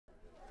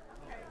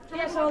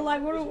so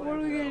like, what are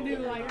we gonna do?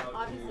 Like,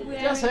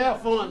 just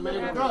have fun,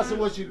 man. Regardless of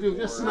what you do,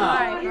 just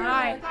smile. All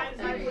right.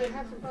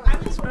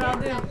 That's what I'll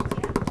do.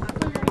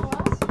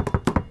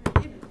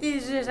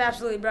 It's just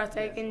absolutely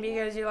breathtaking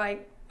because you're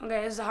like,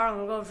 okay, this is the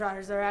Harlem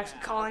Globetrotters. They're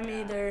actually calling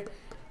me.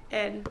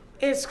 And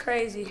it's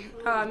crazy.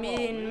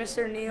 Meeting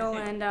Mr. Neal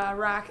and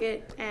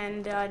Rocket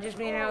and just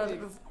being able to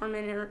perform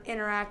and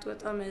interact with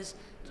them has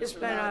just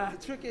been an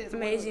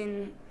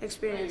amazing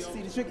experience.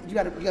 See, the trick, you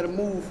gotta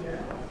move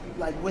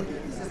like with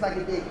it. It's just like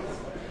a game.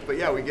 But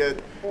yeah, we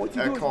get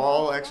a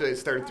call. Actually, it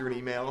started through an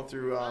email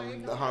through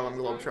the Harlem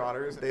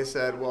Globetrotters. They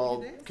said,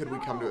 well, could we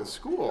come to a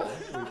school?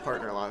 We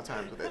partner a lot of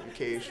times with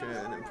education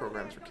and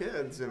programs for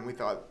kids, and we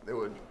thought it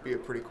would be a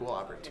pretty cool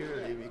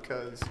opportunity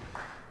because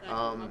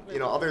you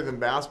know, other than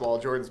basketball,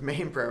 Jordan's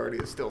main priority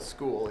is still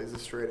school. He's a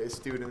straight-A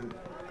student.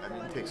 I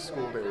mean, he takes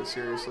school very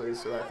seriously,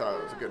 so I thought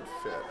it was a good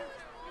fit.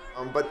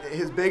 But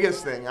his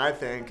biggest thing, I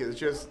think, is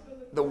just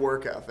the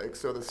work ethic.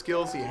 So the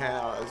skills he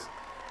has,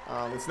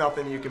 it's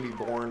nothing you can be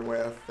born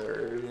with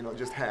or, you know,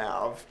 just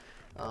have.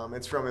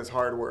 It's from his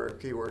hard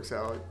work. He works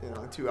out, you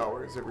know, 2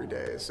 hours every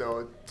day.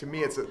 So to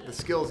me, it's the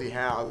skills he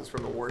has is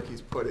from the work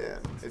he's put in.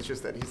 It's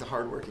just that he's a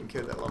hard-working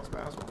kid that loves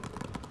basketball.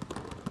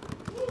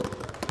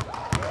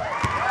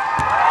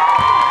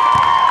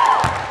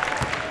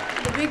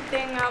 The big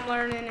thing I'm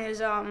learning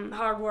is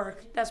hard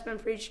work. That's been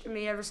preached to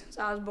me ever since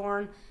I was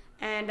born.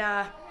 And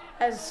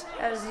as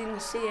you can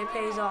see, it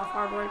pays off.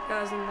 Hard work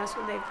does, and that's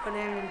what they put in.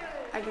 And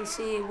I can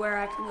see where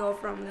I can go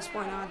from this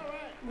point on.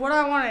 What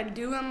I want to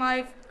do in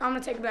life, I'm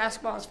going to take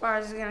basketball as far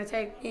as it's going to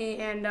take me,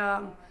 and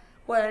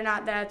whether or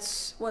not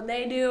that's what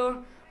they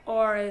do,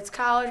 or it's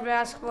college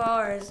basketball,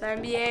 or it's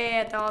NBA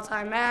at the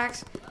all-time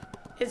max,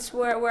 it's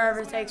wherever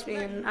it takes me.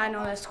 And I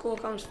know that school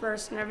comes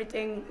first and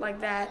everything like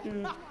that,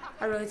 and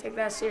I really take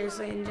that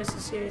seriously, and just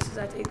as serious as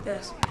I take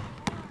this.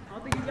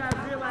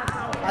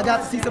 I got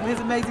to see some of his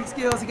amazing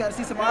skills. He got to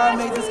see some of our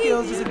amazing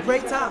skills. It's a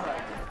great time.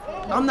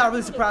 I'm not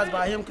really surprised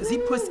by him because he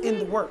puts in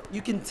the work.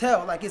 You can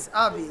tell, like it's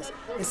obvious.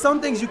 There's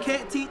some things you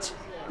can't teach,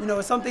 you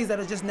know, some things that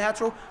are just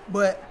natural,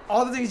 but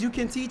all the things you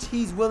can teach,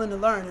 he's willing to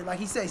learn. And like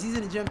he says, he's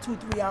in the gym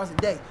 2-3 hours a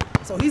day.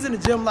 So he's in the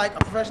gym like a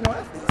professional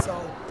athlete. So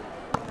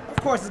of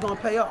course it's going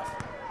to pay off.